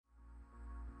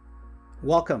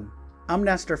Welcome. I'm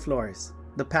Nestor Flores,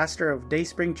 the pastor of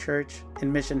Dayspring Church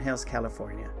in Mission Hills,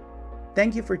 California.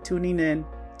 Thank you for tuning in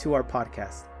to our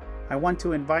podcast. I want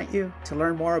to invite you to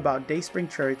learn more about Dayspring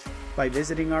Church by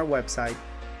visiting our website,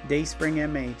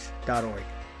 dayspringmh.org.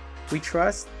 We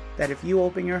trust that if you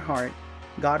open your heart,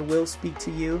 God will speak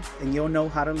to you and you'll know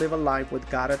how to live a life with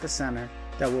God at the center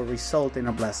that will result in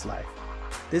a blessed life.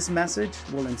 This message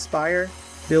will inspire,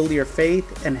 build your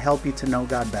faith, and help you to know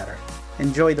God better.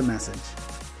 Enjoy the message.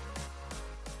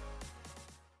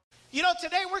 You know,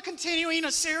 today we're continuing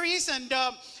a series, and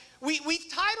we've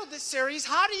titled this series,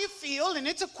 How Do You Feel? And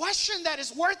it's a question that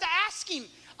is worth asking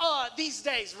these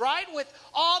days, right? With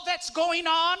all that's going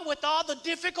on, with all the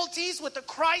difficulties, with the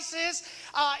crisis,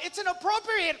 it's an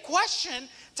appropriate question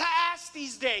to ask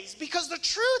these days. Because the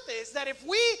truth is that if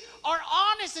we are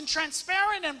honest and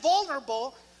transparent and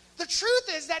vulnerable, the truth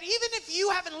is that even if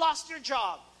you haven't lost your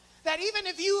job, that even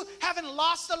if you haven't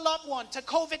lost a loved one to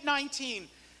COVID-19,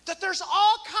 that there's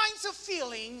all kinds of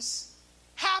feelings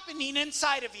happening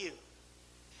inside of you.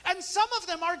 And some of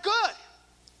them are good,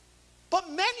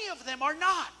 but many of them are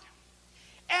not.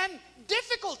 And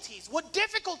what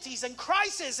difficulties and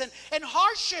crises and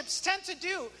hardships tend to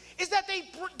do is that they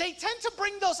tend to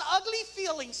bring those ugly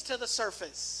feelings to the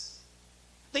surface.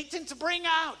 They tend to bring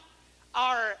out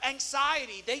our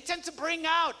anxiety. They tend to bring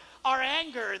out our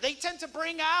anger. They tend to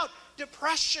bring out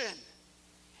depression.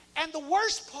 And the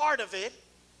worst part of it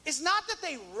is not that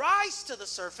they rise to the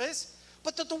surface,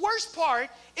 but that the worst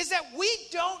part is that we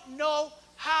don't know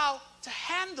how to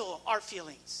handle our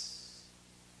feelings.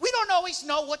 We don't always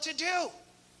know what to do.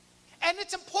 And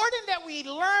it's important that we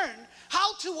learn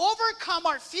how to overcome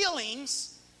our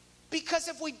feelings, because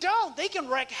if we don't, they can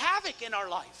wreak havoc in our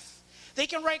life. They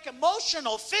can wreak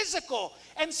emotional, physical,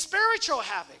 and spiritual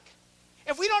havoc.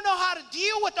 If we don't know how to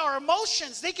deal with our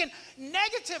emotions, they can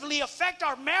negatively affect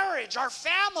our marriage, our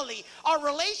family, our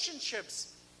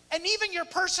relationships, and even your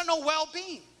personal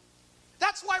well-being.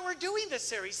 That's why we're doing this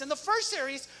series. In the first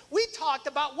series, we talked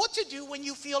about what to do when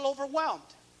you feel overwhelmed.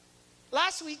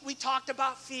 Last week, we talked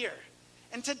about fear.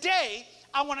 And today,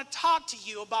 I want to talk to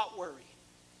you about worry.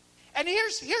 And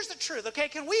here's the truth, okay?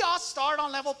 Can we all start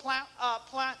on level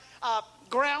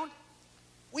ground?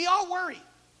 We all worry.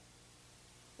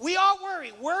 We all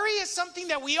worry. Worry is something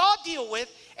that we all deal with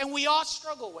and we all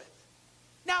struggle with.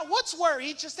 Now, what's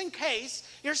worry? Just in case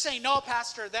you're saying, no,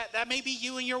 Pastor, that may be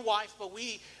you and your wife, but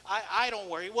I don't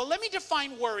worry. Well, let me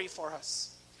define worry for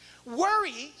us.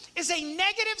 Worry is a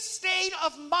negative state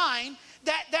of mind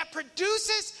that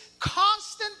produces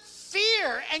constant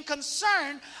fear and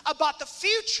concern about the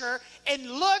future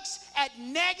and looks at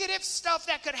negative stuff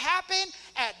that could happen,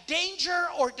 at danger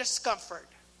or discomfort.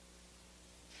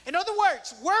 In other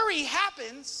words, worry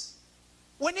happens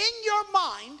when in your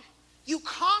mind you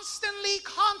constantly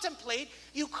contemplate,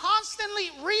 you constantly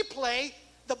replay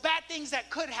the bad things that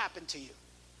could happen to you,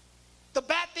 the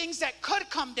bad things that could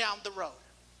come down the road.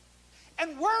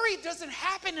 And worry doesn't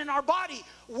happen in our body.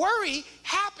 Worry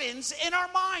happens in our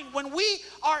mind when we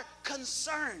are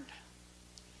concerned.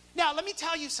 Now, let me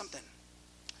tell you something.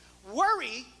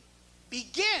 Worry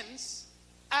begins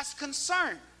as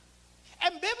concern.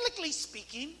 And biblically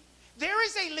speaking, there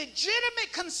is a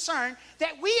legitimate concern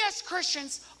that we as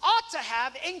Christians ought to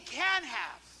have and can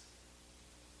have.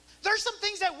 There's some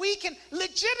things that we can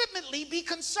legitimately be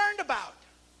concerned about.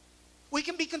 We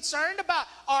can be concerned about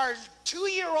our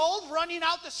 2-year-old running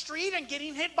out the street and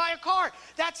getting hit by a car.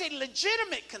 That's a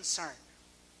legitimate concern.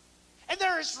 And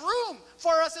there is room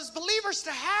for us as believers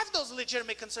to have those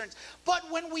legitimate concerns. But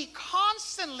when we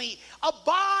constantly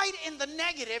abide in the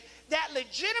negative, that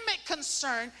legitimate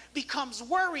concern becomes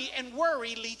worry, and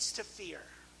worry leads to fear.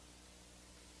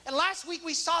 And last week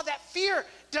we saw that fear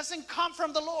doesn't come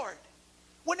from the Lord.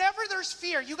 Whenever there's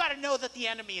fear, you got to know that the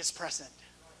enemy is present.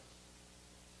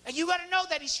 And you got to know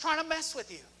that he's trying to mess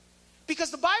with you. Because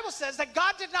the Bible says that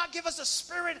God did not give us a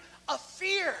spirit of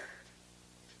fear.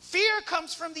 Fear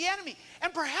comes from the enemy.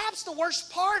 And perhaps the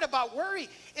worst part about worry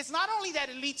is not only that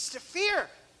it leads to fear,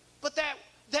 but that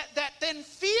then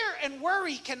fear and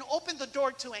worry can open the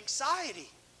door to anxiety,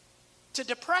 to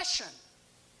depression.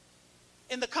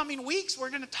 In the coming weeks, we're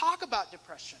going to talk about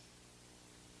depression.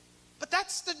 But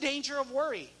that's the danger of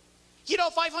worry. You know,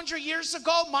 500 years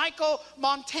ago, Michael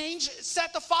Montaigne said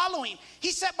the following.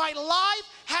 He said, "My life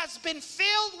has been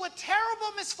filled with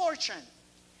terrible misfortune."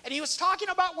 And he was talking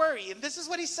about worry, and this is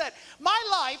what he said. "My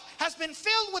life has been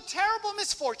filled with terrible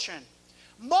misfortune,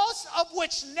 most of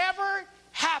which never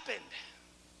happened."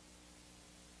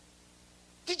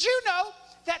 Did you know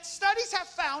that studies have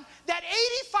found that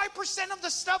 85% of the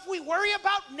stuff we worry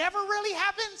about never really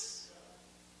happens?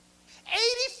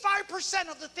 85%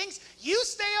 of the things you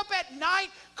stay up at night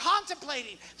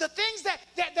contemplating, the things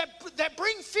that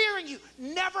bring fear in you,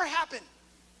 never happen.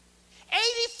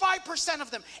 85%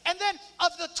 of them. And then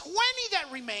of the 20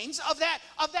 that remains, of that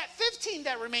 15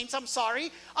 that remains, of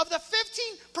the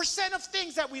 15% of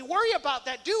things that we worry about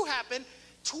that do happen,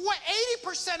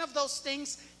 80% of those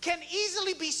things can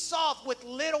easily be solved with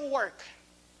little work.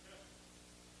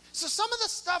 So some of the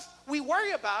stuff we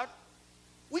worry about,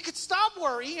 we could stop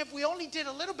worrying if we only did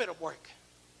a little bit of work.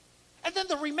 And then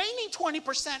the remaining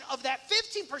 20% of that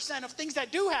 15% of things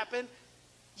that do happen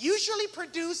usually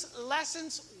produce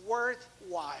lessons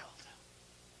worthwhile.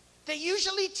 They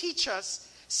usually teach us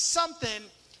something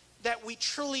that we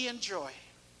truly enjoy.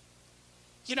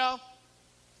 You know,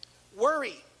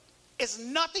 worry is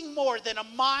nothing more than a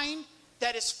mind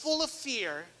that is full of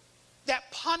fear,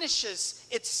 that punishes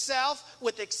itself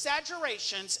with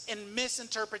exaggerations and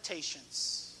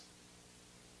misinterpretations.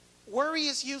 Worry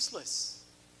is useless.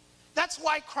 That's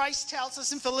why Christ tells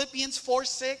us in Philippians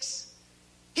 4:6,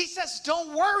 he says,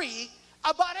 don't worry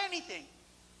about anything.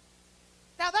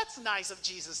 Now that's nice of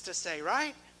Jesus to say,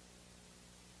 right?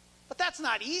 But that's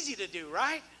not easy to do,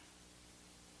 right?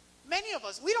 Many of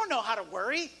us, we don't know how to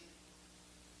worry.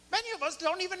 Many of us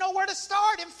don't even know where to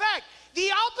start. In fact, the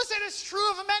opposite is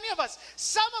true of many of us.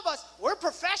 Some of us, we're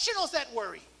professionals at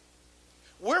worry.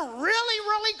 We're really,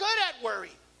 really good at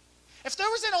worry. If there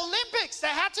was an Olympics that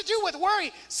had to do with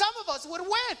worry, some of us would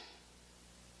win.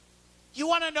 You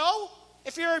want to know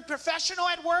if you're a professional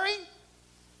at worrying?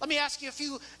 Let me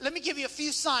give you a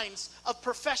few signs of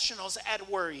professionals at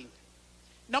worrying.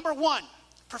 Number one,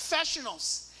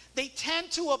 professionals, they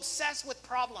tend to obsess with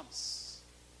problems.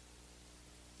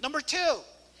 Number two,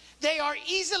 they are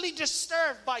easily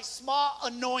disturbed by small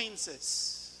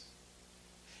annoyances.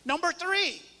 Number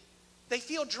three, they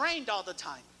feel drained all the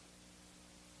time.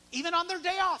 Even on their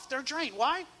day off, they're drained.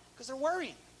 Why? Because they're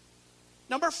worrying.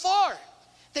 Number four,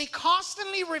 they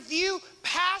constantly review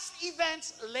past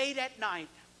events late at night.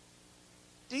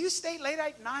 Do you stay late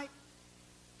at night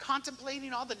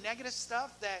contemplating all the negative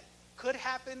stuff that could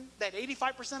happen, that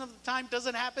 85% of the time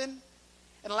doesn't happen?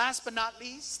 And last but not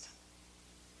least,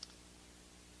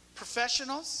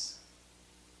 professionals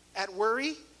at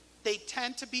worry, they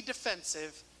tend to be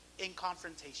defensive in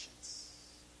confrontations.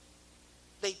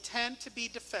 They tend to be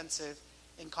defensive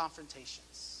in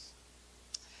confrontations.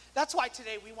 That's why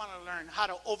today we want to learn how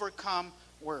to overcome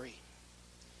worry.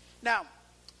 Now,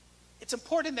 it's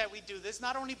important that we do this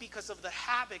not only because of the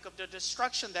havoc of the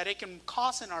destruction that it can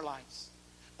cause in our lives,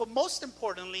 but most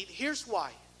importantly, here's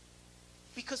why.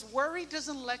 Because worry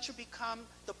doesn't let you become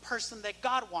the person that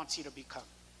God wants you to become.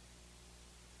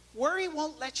 Worry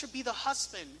won't let you be the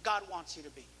husband God wants you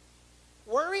to be.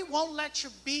 Worry won't let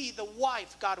you be the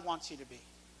wife God wants you to be.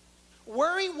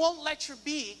 Worry won't let you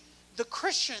be the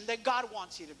Christian that God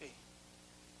wants you to be.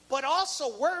 But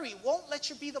also worry won't let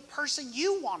you be the person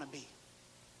you want to be.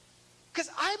 Because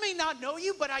I may not know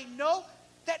you, but I know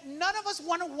that none of us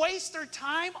want to waste our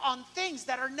time on things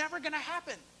that are never going to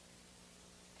happen.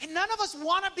 And none of us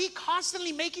want to be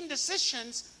constantly making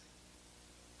decisions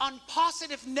on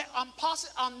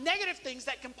negative things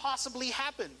that can possibly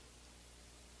happen.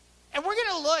 And we're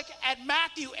going to look at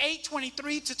Matthew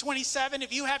 8:23-27.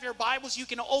 If you have your Bibles, you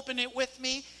can open it with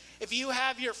me. If you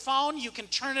have your phone, you can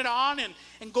turn it on and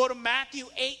go to Matthew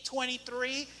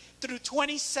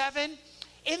 8:23-27.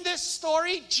 In this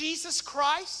story, Jesus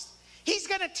Christ, he's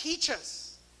going to teach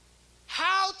us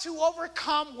how to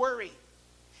overcome worry.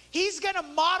 He's going to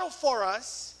model for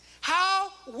us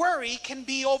how worry can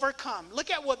be overcome. Look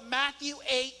at what Matthew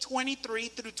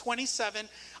 8:23-27.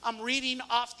 I'm reading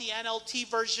off the NLT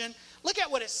version. Look at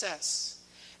what it says.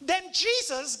 Then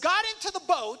Jesus got into the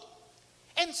boat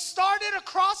and started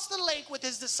across the lake with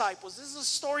his disciples. This is a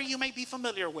story you may be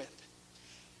familiar with.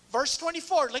 Verse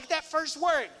 24, look at that first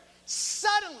word.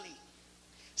 Suddenly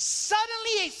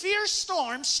a fierce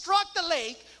storm struck the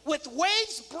lake with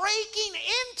waves breaking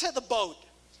into the boat.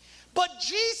 But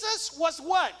Jesus was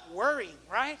what? Worrying,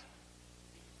 right?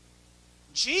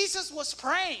 Jesus was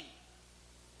praying.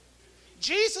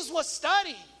 Jesus was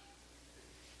studying.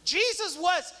 Jesus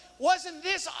was in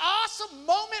this awesome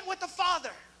moment with the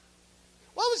Father.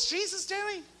 What was Jesus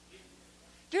doing?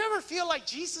 Do you ever feel like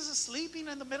Jesus is sleeping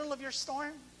in the middle of your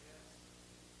storm?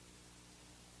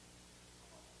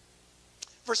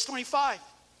 Verse 25.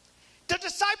 The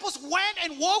disciples went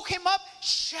and woke him up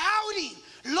shouting,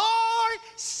 Lord,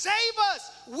 save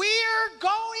us. We're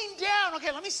going down.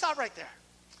 Okay, let me stop right there.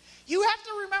 You have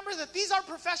to remember that these are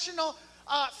professional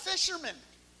fishermen.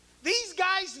 These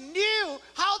guys knew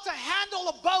how to handle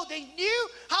a boat. They knew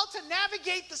how to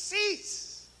navigate the seas.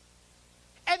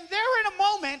 And they're in a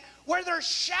moment where they're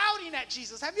shouting at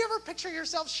Jesus. Have you ever pictured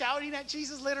yourself shouting at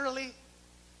Jesus, literally?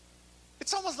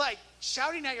 It's almost like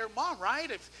shouting at your mom,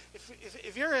 right?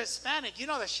 If you're Hispanic, you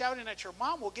know that shouting at your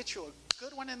mom will get you a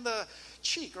good one in the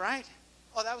cheek, right?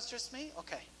 Oh, that was just me?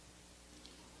 Okay.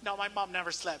 No, my mom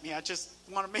never slapped me. I just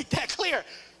want to make that clear.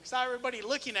 Saw everybody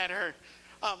looking at her.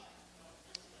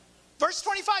 Verse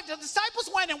 25, the disciples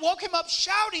went and woke him up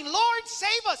shouting, Lord,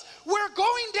 save us. We're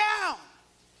going down.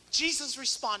 Jesus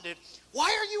responded, why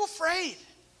are you afraid?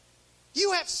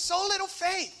 You have so little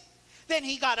faith. Then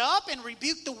he got up and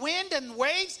rebuked the wind and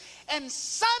waves, and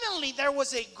suddenly there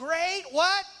was a great,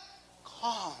 what?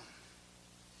 Calm.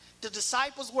 The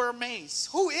disciples were amazed.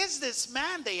 Who is this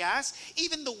man, they asked.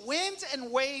 Even the winds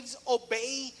and waves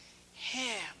obey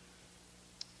him.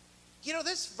 You know,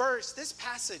 this verse, this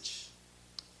passage,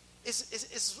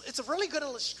 it's a really good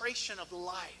illustration of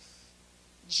life.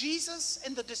 Jesus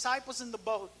and the disciples in the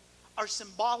boat are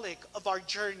symbolic of our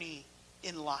journey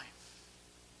in life.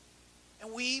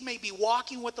 And we may be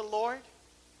walking with the Lord,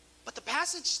 but the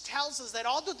passage tells us that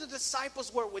although the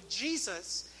disciples were with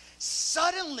Jesus,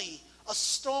 suddenly a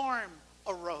storm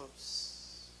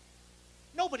arose.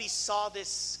 Nobody saw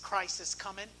this crisis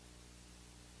coming.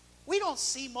 We don't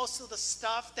see most of the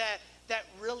stuff that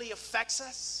really affects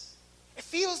us. It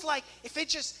feels like if it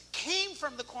just came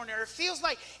from the corner, it feels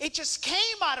like it just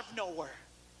came out of nowhere.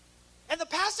 And the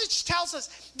passage tells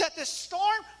us that the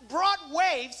storm brought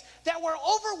waves that were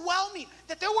overwhelming,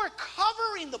 that they were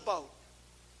covering the boat.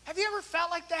 Have you ever felt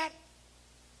like that?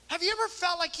 Have you ever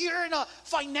felt like you're in a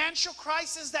financial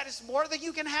crisis that is more than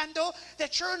you can handle?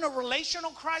 That you're in a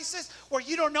relational crisis where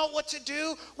you don't know what to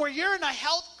do? Where you're in a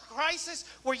health crisis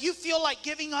where you feel like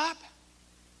giving up?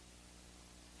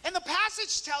 And the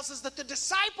passage tells us that the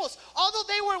disciples, although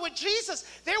they were with Jesus,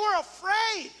 they were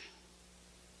afraid.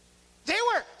 They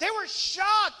were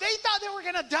shocked. They thought they were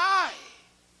going to die.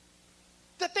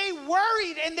 That they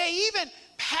worried and they even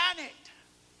panicked.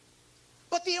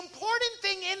 But the important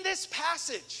thing in this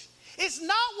passage is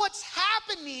not what's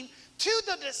happening to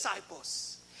the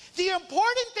disciples. The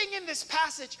important thing in this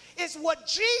passage is what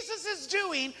Jesus is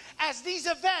doing as these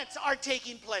events are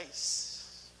taking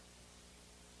place.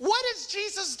 What is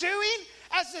Jesus doing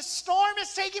as the storm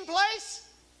is taking place?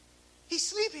 He's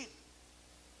sleeping.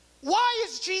 Why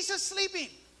is Jesus sleeping?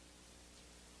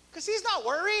 Because he's not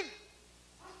worried.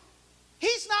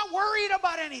 He's not worried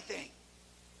about anything.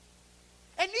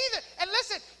 And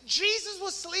listen, Jesus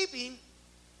was sleeping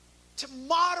to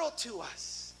model to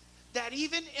us that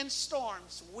even in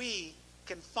storms we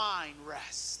can find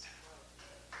rest.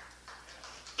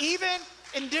 Even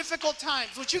in difficult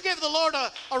times. Would you give the Lord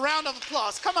a round of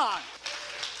applause? Come on.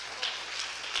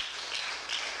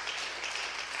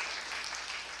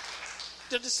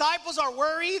 The disciples are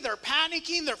worried, they're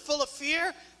panicking, they're full of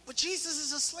fear, but Jesus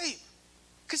is asleep.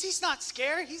 Because he's not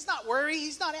scared, he's not worried,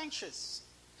 he's not anxious.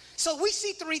 So we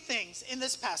see three things in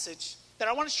this passage that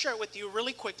I want to share with you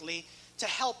really quickly to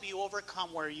help you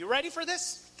overcome worry. You ready for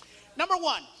this? Number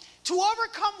one, to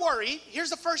overcome worry, here's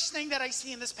the first thing that I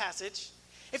see in this passage.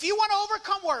 If you want to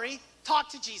overcome worry, talk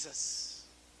to Jesus.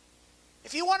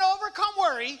 If you want to overcome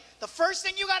worry, the first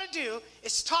thing you got to do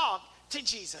is talk to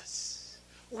Jesus.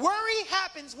 Worry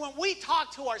happens when we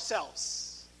talk to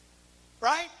ourselves,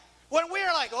 right? When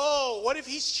we're like, oh, what if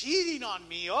he's cheating on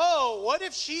me? Oh, what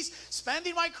if she's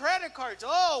spending my credit cards?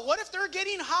 Oh, what if they're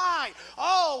getting high?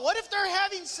 Oh, what if they're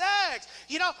having sex?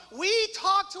 You know, we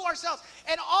talk to ourselves.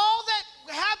 And all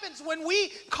that happens when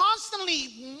we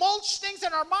constantly mulch things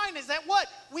in our mind is that what?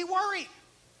 We worry.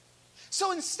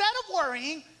 So instead of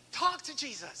worrying, talk to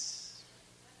Jesus.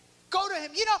 Go to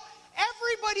him. You know,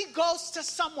 everybody goes to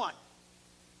someone.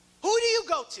 Who do you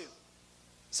go to?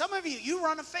 Some of you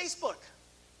run to Facebook.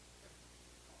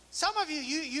 Some of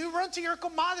you run to your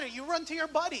comadre, you run to your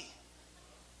buddy.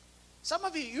 Some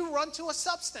of you run to a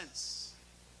substance.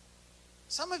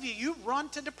 Some of you run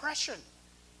to depression.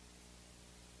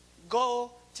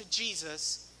 Go to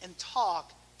Jesus and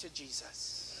talk to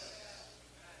Jesus.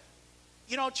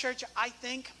 You know, church, I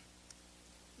think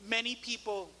many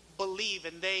people believe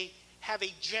and they have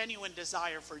a genuine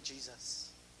desire for Jesus.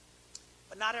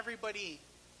 But not everybody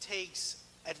takes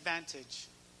advantage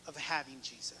of having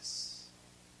Jesus.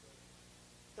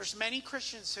 There's many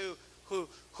Christians who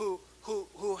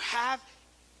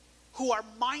are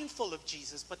mindful of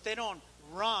Jesus, but they don't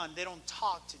run, they don't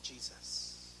talk to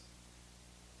Jesus.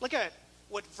 Look at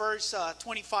what verse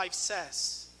 25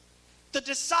 says. The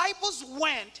disciples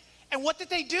went, and what did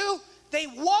they do? They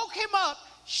woke him up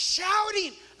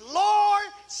shouting, Lord,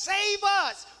 save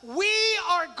us. We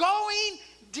are going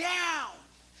down.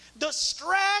 The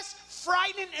stress,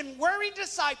 frightened and worried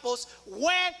disciples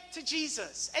went to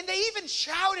Jesus. And they even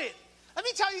shouted. Let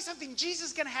me tell you something.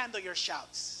 Jesus can handle your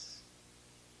shouts.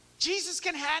 Jesus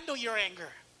can handle your anger.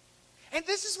 And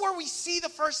this is where we see the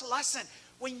first lesson.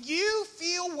 When you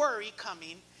feel worry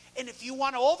coming, and if you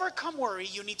want to overcome worry,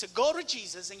 you need to go to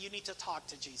Jesus and you need to talk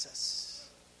to Jesus.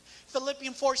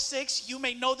 Philippians 4:6, you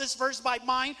may know this verse by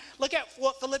mind. Look at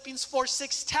what Philippians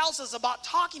 4:6 tells us about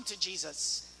talking to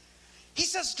Jesus. He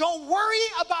says, don't worry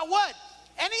about what?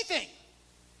 Anything.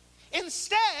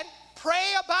 Instead,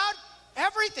 pray about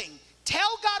everything.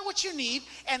 Tell God what you need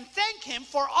and thank him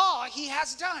for all he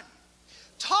has done.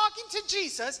 Talking to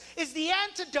Jesus is the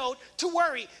antidote to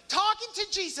worry. Talking to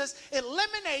Jesus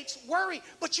eliminates worry.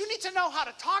 But you need to know how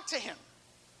to talk to him.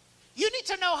 You need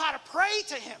to know how to pray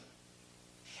to him.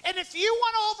 And if you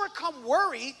want to overcome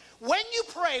worry, when you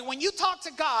pray, when you talk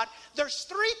to God, there's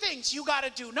three things you got to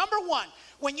do. Number one,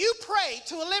 when you pray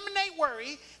to eliminate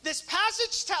worry, this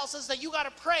passage tells us that you got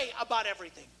to pray about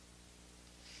everything.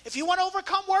 If you want to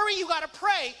overcome worry, you got to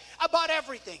pray about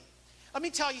everything. Let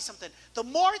me tell you something. The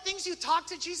more things you talk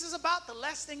to Jesus about, the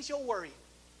less things you'll worry.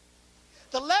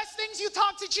 The less things you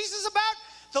talk to Jesus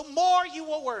about, the more you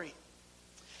will worry.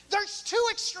 There's two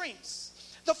extremes.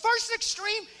 The first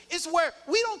extreme is where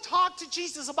we don't talk to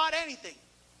Jesus about anything.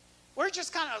 We're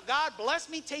just kind of, God, bless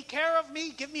me, take care of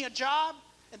me, give me a job,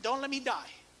 and don't let me die.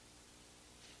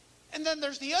 And then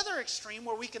there's the other extreme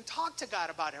where we can talk to God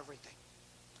about everything.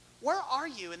 Where are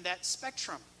you in that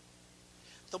spectrum?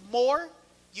 The more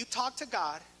you talk to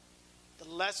God, the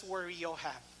less worry you'll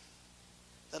have.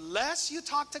 The less you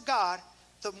talk to God,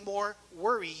 the more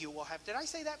worry you will have. Did I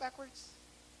say that backwards?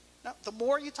 No, the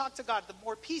more you talk to God, the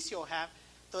more peace you'll have.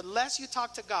 The less you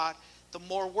talk to God, the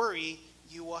more worry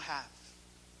you will have.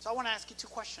 So I want to ask you two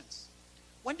questions.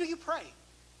 When do you pray?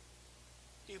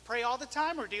 Do you pray all the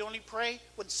time, or do you only pray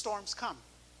when storms come?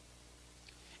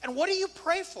 And what do you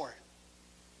pray for?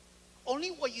 Only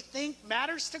what you think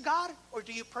matters to God, or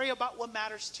do you pray about what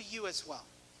matters to you as well?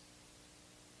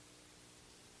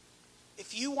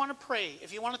 If you want to pray,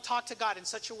 if you want to talk to God in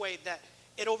such a way that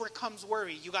it overcomes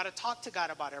worry, you got to talk to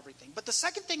God about everything. But the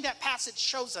second thing that passage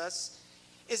shows us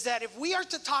is that if we are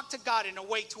to talk to God in a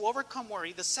way to overcome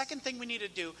worry, the second thing we need to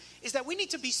do is that we need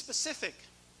to be specific.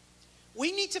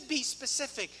 We need to be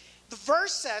specific. The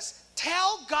verse says,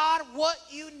 tell God what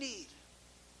you need.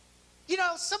 You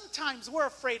know, sometimes we're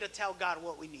afraid to tell God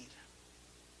what we need.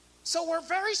 So we're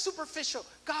very superficial.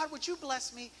 God, would you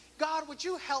bless me? God, would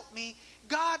you help me?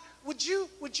 God, would you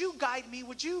guide me?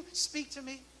 Would you speak to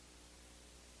me?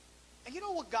 And you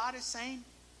know what God is saying?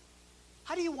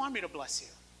 How do you want me to bless you?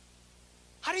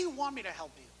 How do you want me to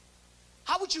help you?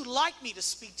 How would you like me to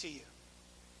speak to you?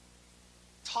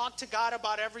 Talk to God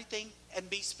about everything and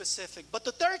be specific. But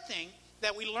the third thing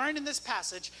that we learn in this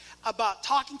passage about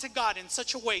talking to God in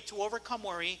such a way to overcome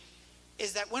worry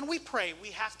is that when we pray, we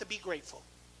have to be grateful.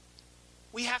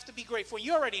 We have to be grateful.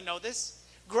 You already know this.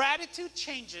 Gratitude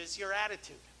changes your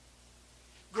attitude.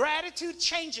 Gratitude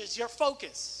changes your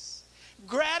focus.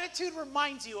 Gratitude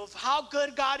reminds you of how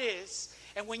good God is.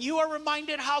 And when you are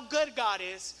reminded how good God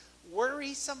is,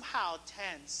 worry somehow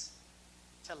tends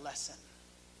to lessen.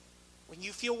 When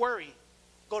you feel worry,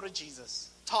 go to Jesus.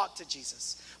 Talk to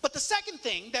Jesus. But the second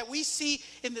thing that we see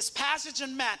in this passage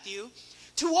in Matthew,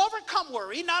 to overcome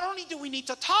worry, not only do we need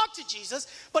to talk to Jesus,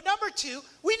 but number two,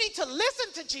 we need to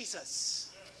listen to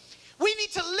Jesus. We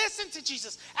need to listen to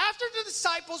Jesus. After the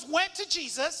disciples went to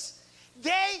Jesus,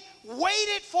 they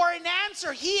waited for an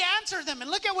answer. He answered them.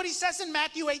 And look at what he says in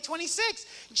Matthew 8:26.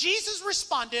 Jesus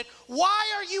responded, why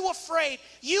are you afraid?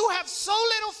 You have so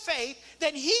little faith.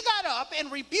 Then he got up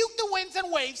and rebuked the winds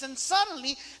and waves, and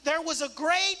suddenly there was a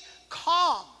great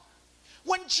calm.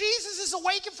 When Jesus is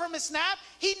awakened from his nap,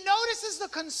 he notices the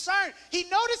concern. He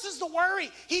notices the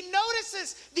worry. He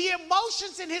notices the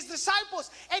emotions in his disciples,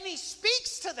 and he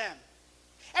speaks to them.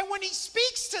 And when he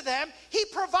speaks to them, he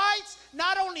provides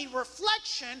not only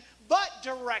reflection, but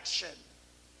direction.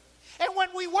 And when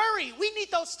we worry, we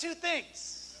need those two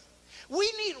things. We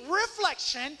need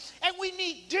reflection and we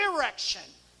need direction.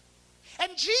 And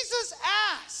Jesus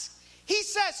asks, he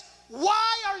says,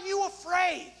 why are you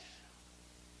afraid?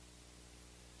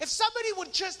 If somebody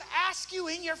would just ask you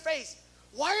in your face,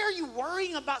 why are you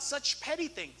worrying about such petty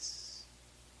things?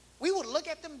 We would look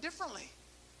at them differently.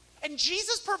 And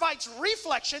Jesus provides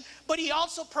reflection, but he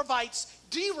also provides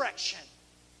direction.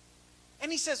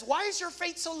 And he says, why is your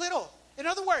faith so little? In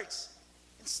other words,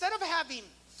 instead of having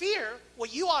fear,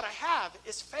 what you ought to have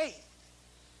is faith.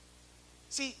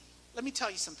 See, let me tell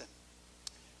you something.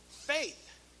 Faith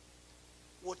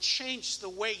will change the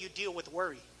way you deal with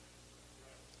worry.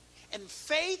 And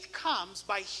faith comes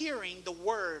by hearing the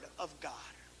word of God.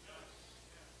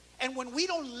 And when we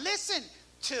don't listen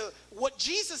to what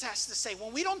Jesus has to say,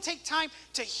 when we don't take time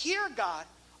to hear God,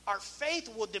 our faith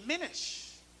will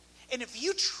diminish. And if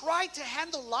you try to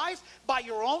handle life by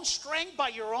your own strength, by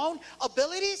your own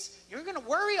abilities, you're going to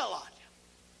worry a lot.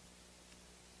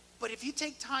 But if you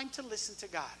take time to listen to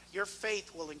God, your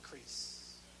faith will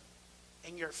increase.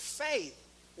 And your faith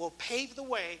will pave the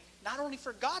way, not only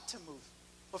for God to move,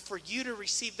 but for you to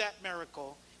receive that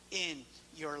miracle in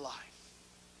your life.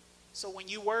 So when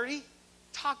you worry,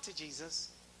 talk to Jesus,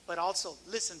 but also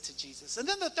listen to Jesus. And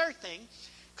then the third thing,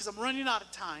 because I'm running out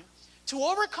of time, to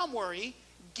overcome worry,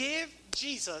 give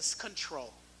Jesus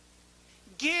control.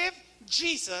 Give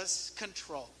Jesus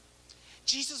control.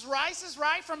 Jesus rises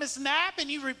right from his nap and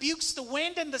he rebukes the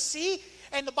wind and the sea.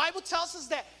 And the Bible tells us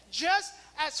that just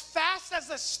as fast as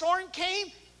the storm came,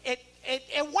 it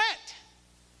went.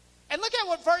 And look at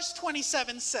what verse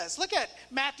 27 says. Look at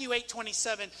Matthew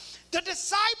 8:27. The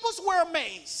disciples were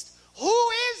amazed. Who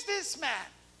is this man?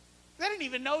 They didn't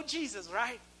even know Jesus,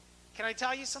 right? Can I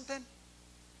tell you something?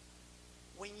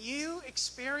 When you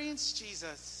experience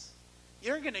Jesus,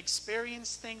 you're going to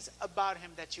experience things about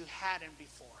him that you hadn't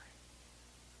before.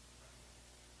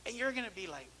 And you're going to be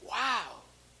like, wow,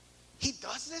 he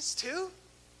does this too?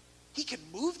 He can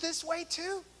move this way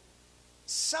too?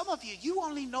 Some of you, you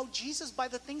only know Jesus by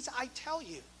the things I tell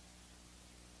you.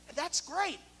 And that's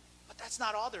great, but that's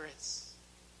not all there is.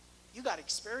 You got to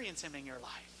experience him in your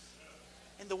life.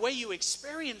 And the way you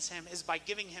experience him is by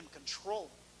giving him control.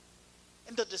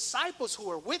 And the disciples who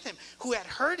were with him, who had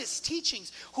heard his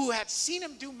teachings, who had seen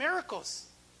him do miracles,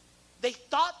 they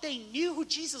thought they knew who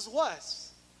Jesus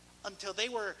was until they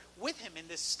were with him in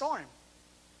this storm.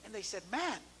 And they said,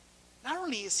 man, not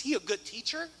only is he a good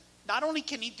teacher, not only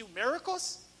can he do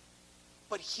miracles,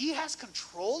 but he has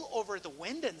control over the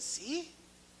wind and sea.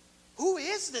 Who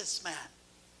is this man?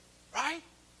 Right?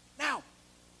 Now,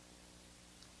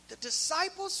 the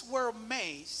disciples were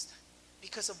amazed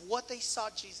because of what they saw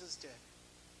Jesus did.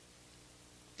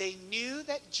 They knew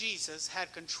that Jesus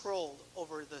had control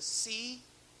over the sea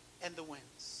and the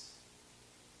winds.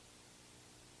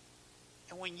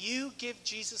 And when you give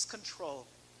Jesus control,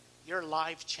 your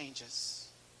life changes.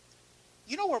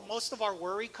 You know where most of our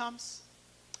worry comes?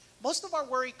 Most of our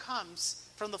worry comes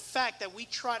from the fact that we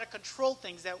try to control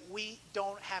things that we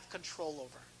don't have control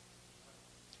over.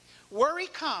 Worry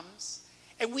comes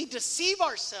and we deceive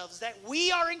ourselves that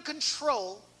we are in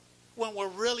control when we're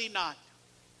really not.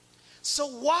 So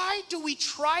why do we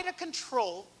try to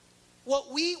control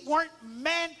what we weren't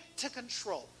meant to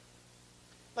control?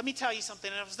 Let me tell you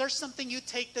something. If there's something you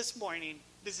take this morning,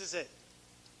 this is it.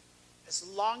 As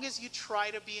long as you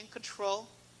try to be in control,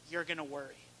 you're going to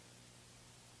worry.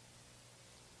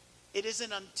 It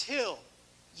isn't until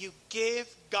you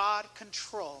give God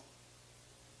control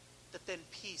that then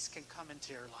peace can come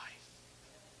into your life.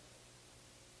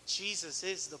 Jesus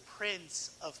is the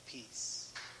Prince of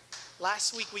Peace.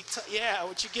 Last week would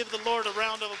you give the Lord a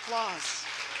round of applause?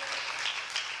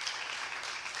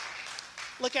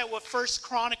 Look at what 1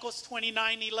 Chronicles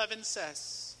 29:11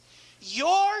 says.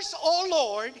 Yours, O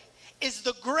Lord, is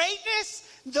the greatness,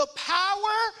 the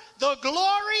power, the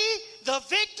glory, the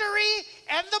victory,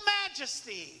 and the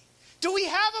majesty. Do we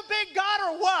have a big God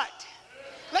or what?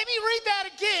 Let me read that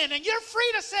again, and you're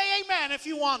free to say amen if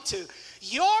you want to.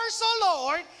 Yours, O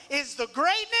Lord, is the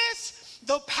greatness,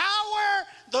 the power,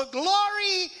 the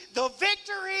glory, the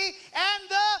victory, and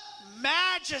the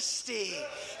majesty.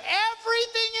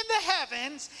 Everything in the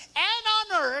heavens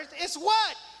and on earth is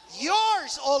what?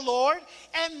 Yours, O Lord,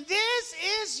 and this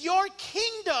is your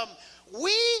kingdom.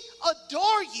 We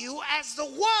adore you as the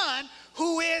one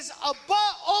who is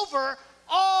above, over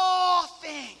all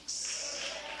things.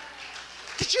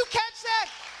 Did you catch that?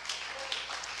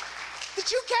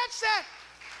 Did you catch that?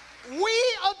 We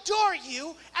adore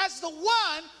you as the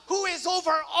one who is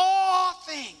over all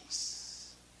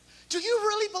things. Do you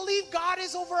really believe God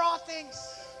is over all things?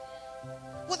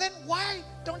 Well, then why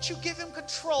don't you give him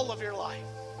control of your life?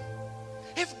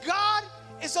 If God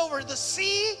is over the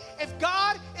sea, if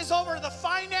God is over the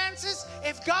finances,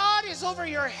 if God is over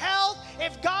your health,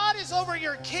 if God is over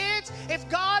your kids, if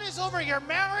God is over your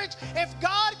marriage, if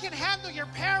God can handle your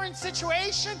parents'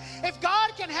 situation, if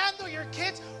God can handle your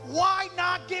kids, why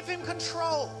not give him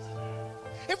control?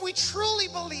 If we truly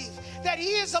believe that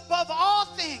he is above all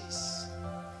things,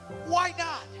 why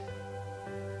not?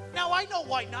 Now I know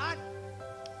why not.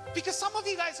 Because some of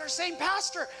you guys are saying,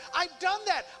 Pastor, I've done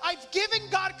that. I've given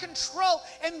God control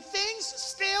and things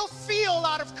still feel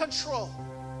out of control.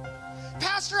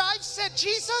 Pastor, I've said,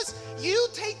 Jesus, you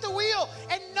take the wheel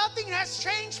and nothing has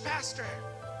changed, Pastor.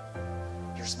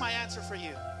 Here's my answer for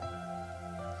you.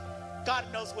 God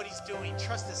knows what he's doing.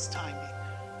 Trust his timing.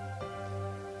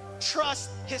 Trust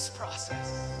his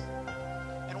process.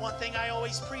 And one thing I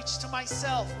always preach to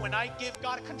myself when I give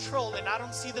God control and I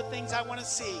don't see the things I want to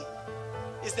see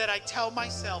is that I tell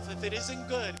myself, if it isn't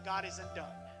good, God isn't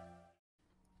done.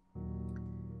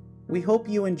 We hope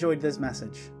you enjoyed this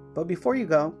message. But before you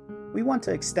go, we want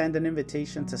to extend an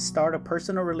invitation to start a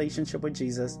personal relationship with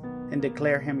Jesus and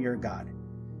declare him your God.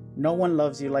 No one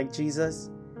loves you like Jesus,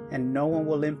 and no one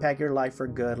will impact your life for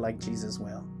good like Jesus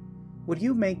will. Would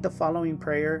you make the following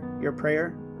prayer your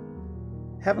prayer?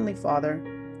 Heavenly Father,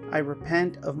 I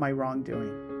repent of my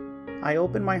wrongdoing. I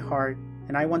open my heart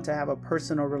and I want to have a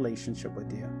personal relationship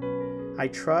with you. I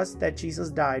trust that Jesus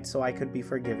died so I could be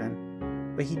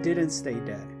forgiven, but he didn't stay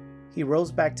dead. He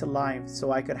rose back to life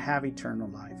so I could have eternal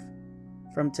life.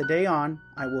 From today on,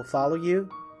 I will follow you,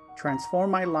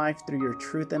 transform my life through your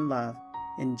truth and love.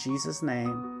 In Jesus'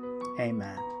 name,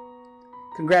 amen.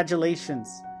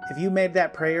 Congratulations. If you made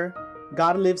that prayer,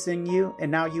 God lives in you and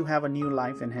now you have a new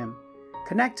life in him.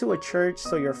 Connect to a church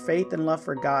so your faith and love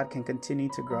for God can continue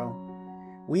to grow.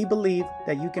 We believe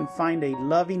that you can find a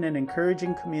loving and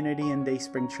encouraging community in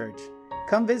Dayspring Church.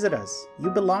 Come visit us. You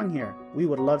belong here. We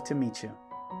would love to meet you.